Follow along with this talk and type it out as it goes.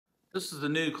This is the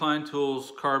new Klein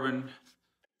Tools Carbon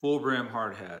full brim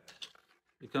hard hat.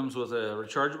 It comes with a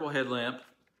rechargeable headlamp.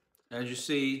 As you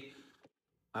see,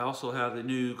 I also have the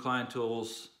new Klein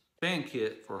Tools fan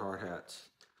kit for hard hats.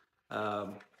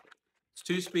 It's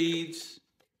 2 speeds,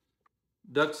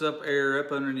 ducts up air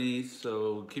up underneath,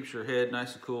 so it keeps your head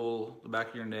nice and cool, the back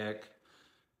of your neck.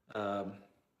 Totally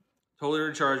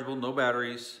rechargeable, no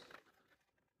batteries.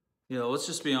 You know, let's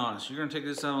just be honest. You're gonna take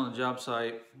this out on the job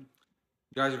site.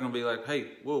 You guys are gonna be like,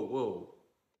 hey, whoa,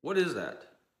 what is that?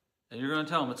 And you're gonna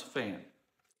tell them it's a fan.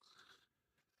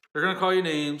 They're gonna call you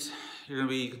names. You're gonna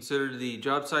be considered the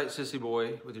job site sissy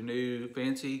boy with your new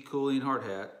fancy cooling hard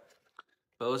hat.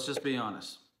 But let's just be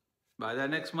honest. By that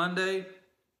next Monday,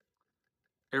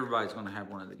 everybody's gonna have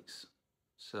one of these.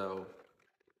 So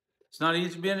it's not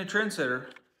easy being a trendsetter.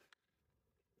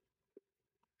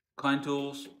 Klein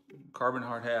Tools, carbon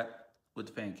hard hat with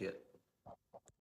the fan kit.